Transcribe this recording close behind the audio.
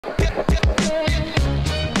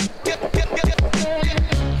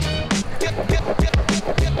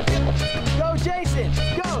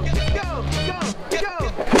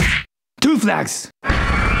Flags!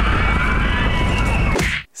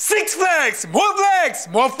 Six Flags!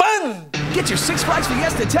 More fun! Get your Six Flags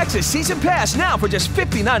Fiesta Texas Season Pass now for just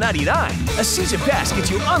 $59.99. A Season Pass gets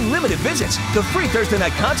you unlimited visits, the free Thursday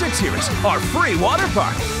night concert series, our free water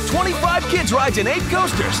park, 25 kids rides and 8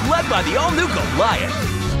 coasters led by the all-new Goliath.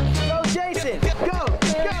 Go Jason! Go!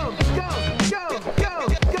 Go! Go! Go!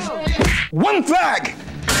 Go! Go! One flag!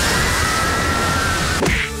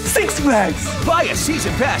 Six Flags! Buy a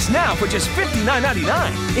Season Pass now for just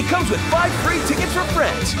 $59.99. It comes with 5 free tickets for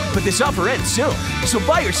friends. But this offer ends soon. So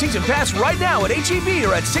buy your Season Pass right now at HEB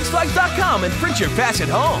or at SixFlags.com and print your pass at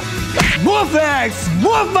home. More flags!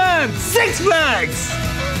 More fun! Six Flags!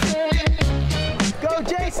 Go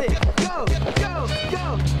Jason! Go! Go!